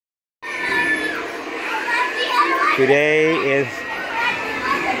Today is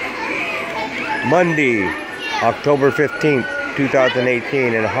Monday, October 15th,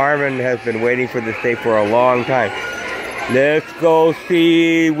 2018, and Harmon has been waiting for this day for a long time. Let's go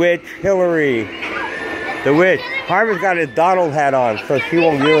see Witch Hillary. The witch. Harmon's got his Donald hat on, so she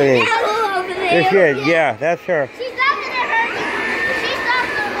won't do anything. There she is. Yeah, that's her. She's not gonna hurt me. She's not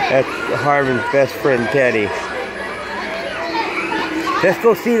gonna That's Harmon's best friend, Teddy. Let's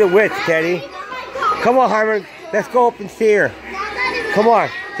go see the witch, Teddy. Come on, Harmon. Let's go up and see her. Come on.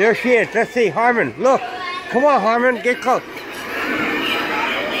 There she is. Let's see. Harmon, look. Come on, Harmon. Get close.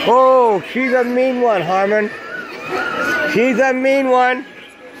 Oh, she's a mean one, Harmon. She's a mean one.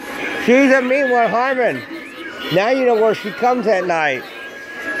 She's a mean one, Harmon. Now you know where she comes at night.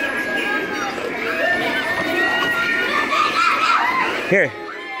 Here.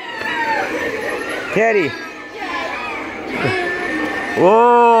 Teddy.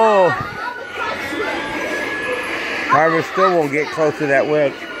 Whoa. Harmon still won't get close to that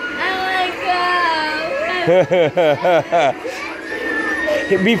witch. I wanna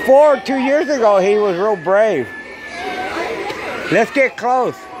go. Before, 2 years ago, he was real brave. Let's get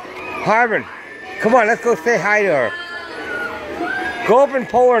close. Harmon, come on, let's go say hi to her. Go up and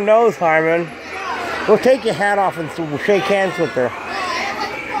pull her nose, Harmon. Go take your hat off and we'll shake hands with her.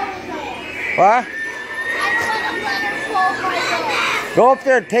 What? Go up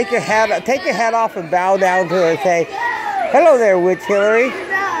there, take your hat off and bow down to her and say, "Hello there, Witch Hillary."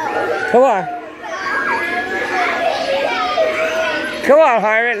 Come on. Come on,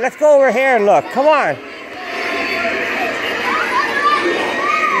 Harmon. Let's go over here and look. Come on.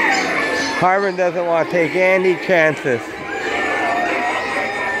 Harmon doesn't want to take any chances.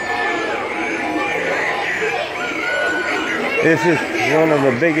 This is one of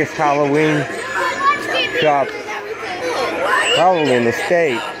the biggest Halloween shops probably in the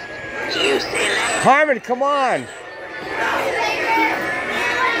state. Harmon, come on.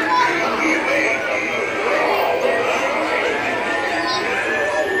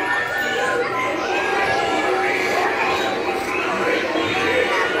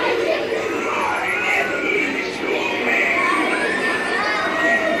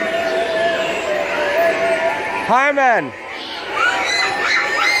 Harmon!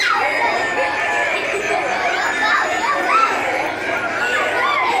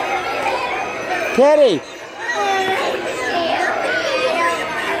 Teddy!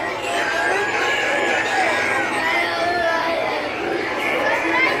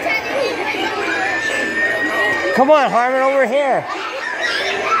 Come on, Harmon, over here.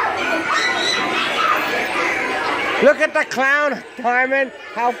 Look at the clown, Harmon.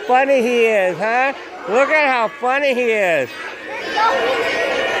 How funny he is, huh? Look at how funny he is.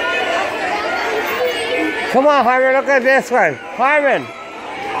 Come on, Harmon, look at this one. Harmon,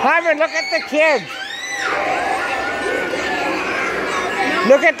 look at the kids.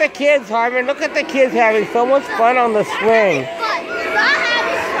 Look at the kids, Harmon. Look at the kids having so much fun on the swing.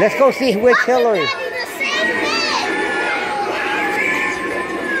 Let's go see Witch Hillary.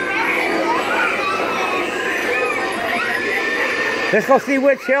 Let's go see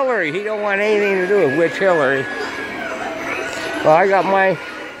Witch Hillary. He don't want anything to do with Witch Hillary. Well, I have my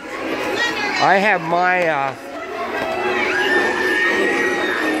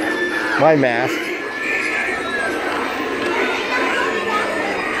my mask.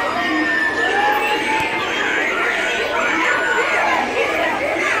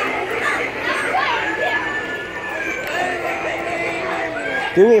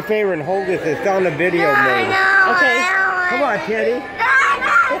 Do me a favor and hold this. It's on the video mode. Okay. Come on, Teddy.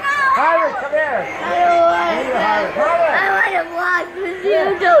 Harmon, come here. I want to walk with you.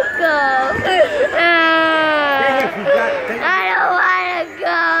 Don't go. I don't want to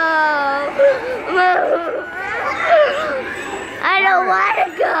go. I don't want to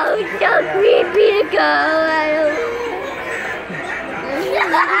go. Don't need me to go.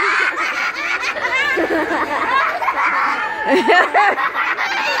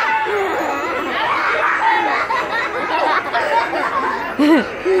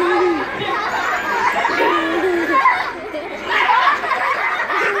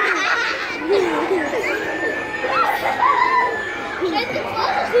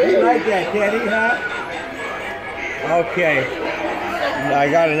 You like that, Teddy, huh? Okay. I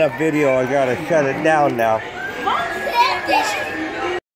got enough video. I gotta shut it down now.